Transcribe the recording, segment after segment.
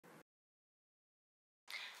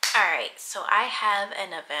Alright, so I have an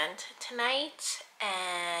event tonight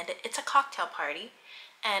and it's a cocktail party,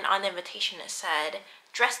 and on the invitation it said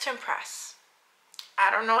dress to impress.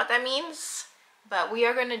 I don't know what that means, but we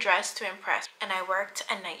are going to dress to impress. And I worked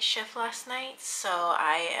a night shift last night, so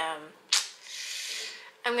I'm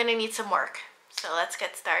gonna need some work. So let's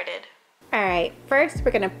get started. Alright, first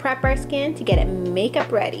we're gonna prep our skin to get it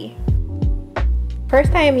makeup ready.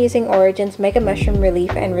 First, I am using Origin's Mega Mushroom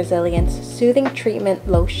Relief and Resilience Soothing Treatment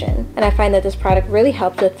Lotion, and I find that this product really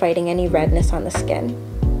helps with fighting any redness on the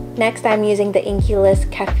skin. Next, I'm using the INKEY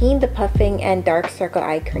Caffeine, the Puffing, and Dark Circle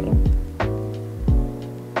Eye Cream.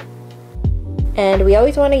 And we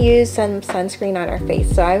always want to use some sunscreen on our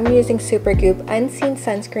face, so I'm using Supergoop Unseen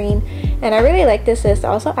Sunscreen, and I really like this. This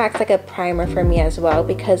also acts like a primer for me as well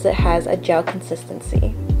because it has a gel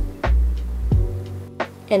consistency.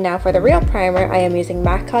 And now for the real primer, I am using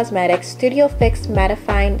MAC Cosmetics Studio Fix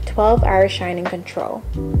Mattifine 12 Hour Shine and Control.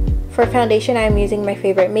 For foundation, I am using my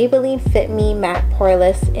favorite Maybelline Fit Me Matte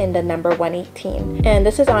Poreless in the number 118. And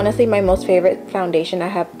this is honestly my most favorite foundation. I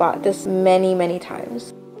have bought this many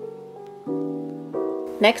times.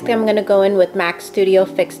 Next, I'm going to go in with MAC Studio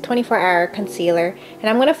Fix 24 Hour Concealer, and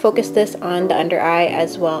I'm going to focus this on the under eye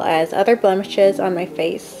as well as other blemishes on my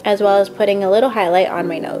face, as well as putting a little highlight on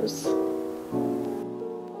my nose.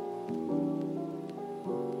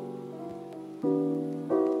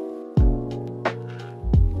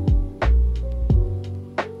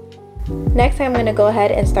 Next, I'm going to go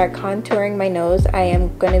ahead and start contouring my nose. I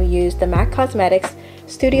am going to use the MAC Cosmetics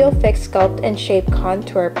Studio Fix Sculpt and Shape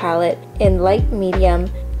Contour Palette in light medium,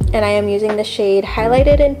 and I am using the shade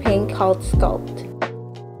highlighted in pink called Sculpt.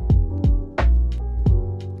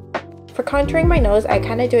 For contouring my nose, I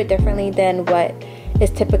kind of do it differently than what is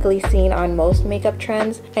typically seen on most makeup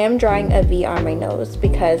trends. I am drawing a V on my nose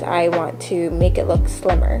because I want to make it look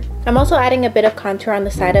slimmer. I'm also adding a bit of contour on the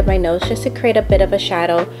side of my nose just to create a bit of a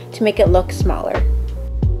shadow to make it look smaller.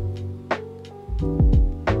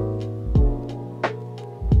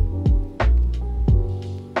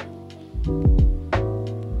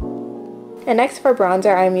 And next for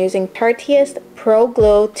bronzer, I'm using Tarteist Pro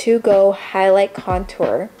Glow 2 Go Highlight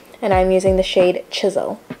Contour, and I'm using the shade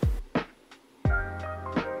Chisel.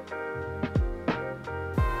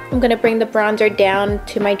 I'm going to bring the bronzer down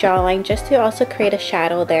to my jawline just to also create a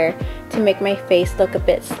shadow there to make my face look a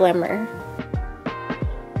bit slimmer.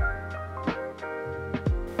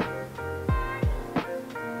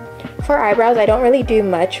 For eyebrows, I don't really do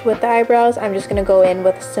much with the eyebrows. I'm just going to go in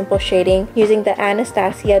with simple shading using the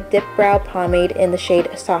Anastasia DIPBROW Pomade in the shade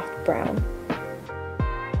Soft Brown.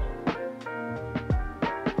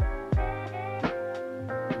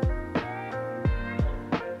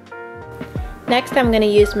 Next, I'm going to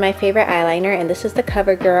use my favorite eyeliner, and this is the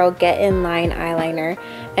CoverGirl Get In Line eyeliner,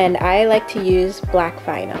 and I like to use black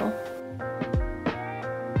vinyl.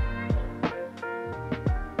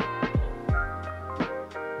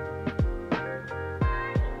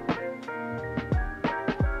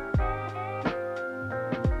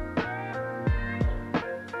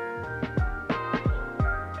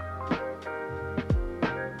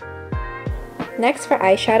 Next, for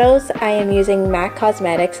eyeshadows, I am using MAC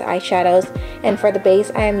Cosmetics eyeshadows, and for the base,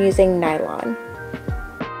 I am using Nylon.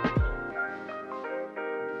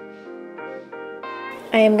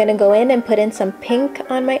 I am going to go in and put in some pink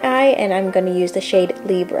on my eye, and I'm going to use the shade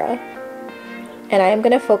Libra. And I am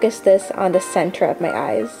going to focus this on the center of my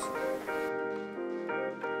eyes.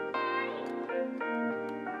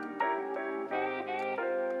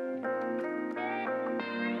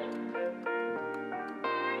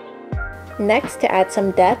 Next, to add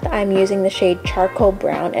some depth, I'm using the shade Charcoal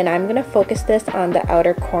Brown, and I'm going to focus this on the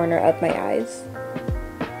outer corner of my eyes.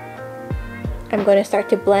 I'm going to start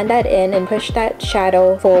to blend that in and push that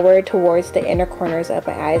shadow forward towards the inner corners of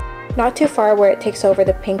my eyes. Not too far where it takes over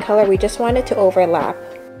the pink color, we just want it to overlap.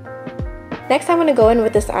 Next, I'm going to go in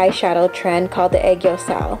with this eyeshadow trend called the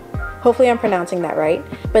Aegyo. Hopefully I'm pronouncing that right.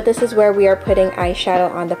 But this is where we are putting eyeshadow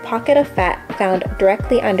on the pocket of fat found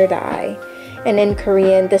directly under the eye. And in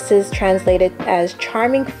Korean, this is translated as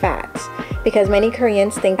charming fat, because many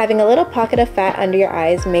Koreans think having a little pocket of fat under your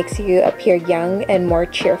eyes makes you appear young and more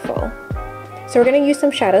cheerful. So we're going to use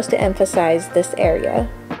some shadows to emphasize this area.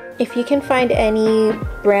 If you can find any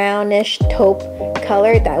brownish taupe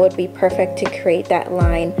color, that would be perfect to create that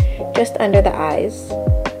line just under the eyes.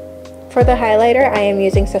 For the highlighter, I am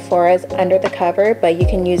using Sephora's Under the Cover, but you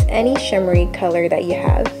can use any shimmery color that you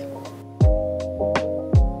have.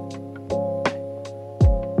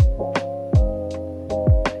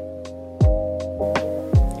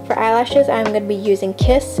 For eyelashes, I'm going to be using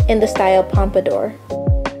Kiss in the style Pompadour.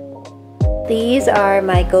 These are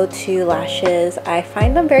my go-to lashes. I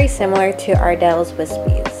find them very similar to Ardell's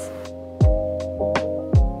Wispies.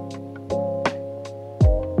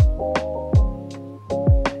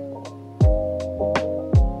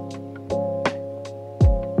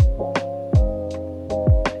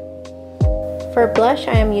 For blush,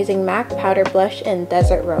 I am using MAC Powder Blush in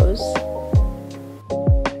Desert Rose.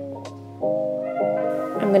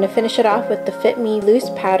 I'm going to finish it off with the Fit Me Loose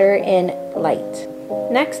Powder in Light.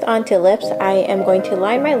 Next, on to lips. I am going to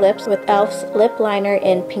line my lips with e.l.f.'s lip liner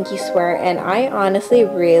in Pinky Swear, and I honestly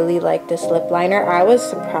really like this lip liner. I was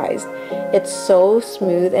surprised. It's so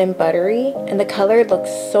smooth and buttery, and the color looks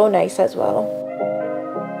so nice as well.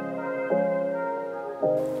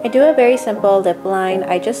 I do a very simple lip line.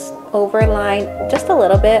 I just overline just a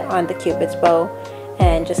little bit on the Cupid's bow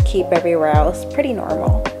and just keep everywhere else pretty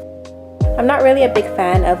normal. I'm not really a big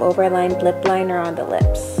fan of overlined lip liner on the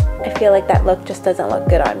lips. I feel like that look just doesn't look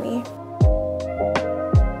good on me.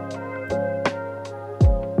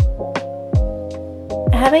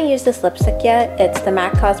 I haven't used this lipstick yet. It's the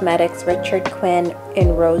MAC Cosmetics Richard Quinn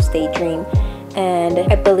in Rose Daydream. And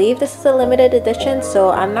I believe this is a limited edition,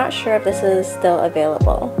 so I'm not sure if this is still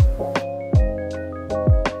available.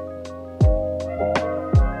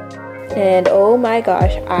 And oh my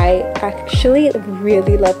gosh, I actually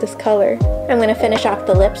really love this color. I'm going to finish off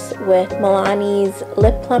the lips with Milani's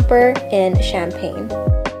Lip Plumper in Champagne.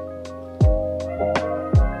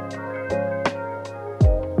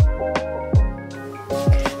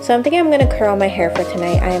 So I'm thinking I'm going to curl my hair for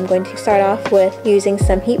tonight. I am going to start off with using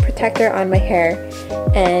some heat protector on my hair,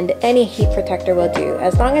 and any heat protector will do,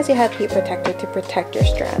 as long as you have heat protector to protect your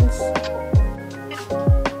strands.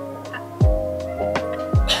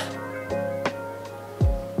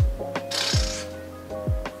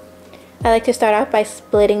 I like to start off by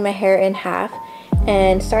splitting my hair in half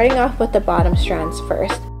and starting off with the bottom strands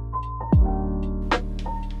first.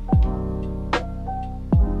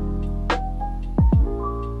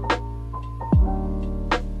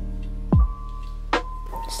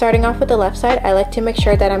 Starting off with the left side, I like to make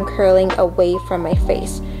sure that I'm curling away from my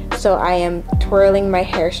face. So I am twirling my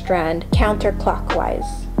hair strand counterclockwise.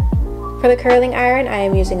 For the curling iron, I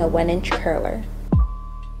am using a 1-inch curler.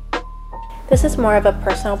 This is more of a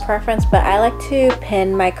personal preference, but I like to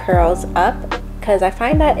pin my curls up because I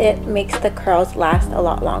find that it makes the curls last a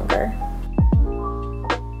lot longer.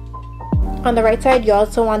 On the right side, you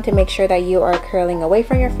also want to make sure that you are curling away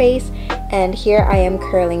from your face, and here I am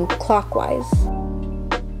curling clockwise.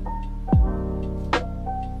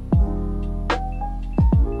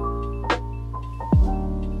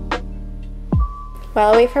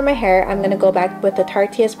 While I wait for my hair, I'm going to go back with the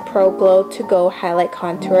Tarteist Pro Glow To Go Highlight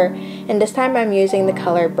Contour, and this time I'm using the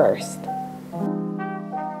color Burst.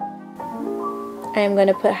 I am going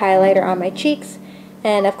to put highlighter on my cheeks,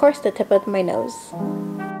 and of course the tip of my nose.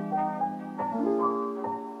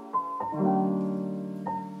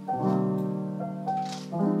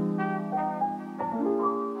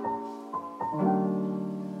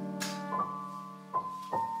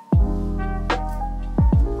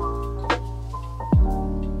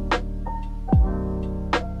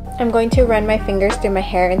 I'm going to run my fingers through my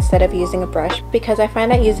hair instead of using a brush because I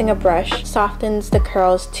find that using a brush softens the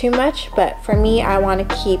curls too much, but for me, I want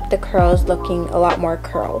to keep the curls looking a lot more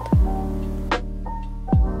curled.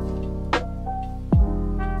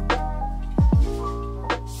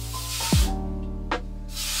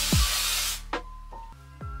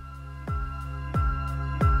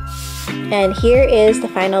 And here is the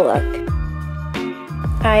final look.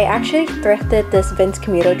 I actually thrifted this Vince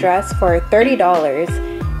Camuto dress for $30.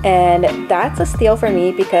 And that's a steal for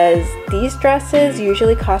me because these dresses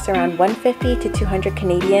usually cost around $150 to $200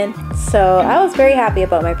 Canadian. So I was very happy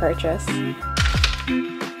about my purchase. I'm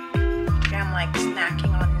like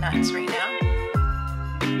snacking on nuts right now.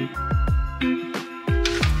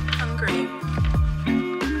 Hungry.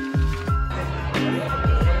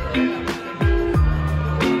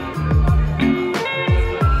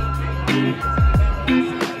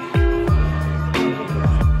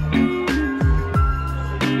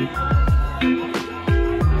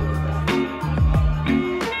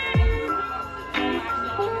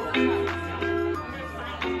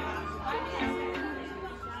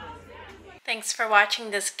 Thanks for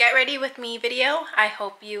watching this Get Ready With Me video. I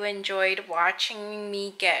hope you enjoyed watching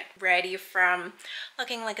me get ready from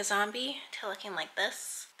looking like a zombie to looking like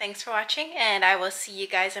this. Thanks for watching, and I will see you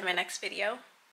guys in my next video.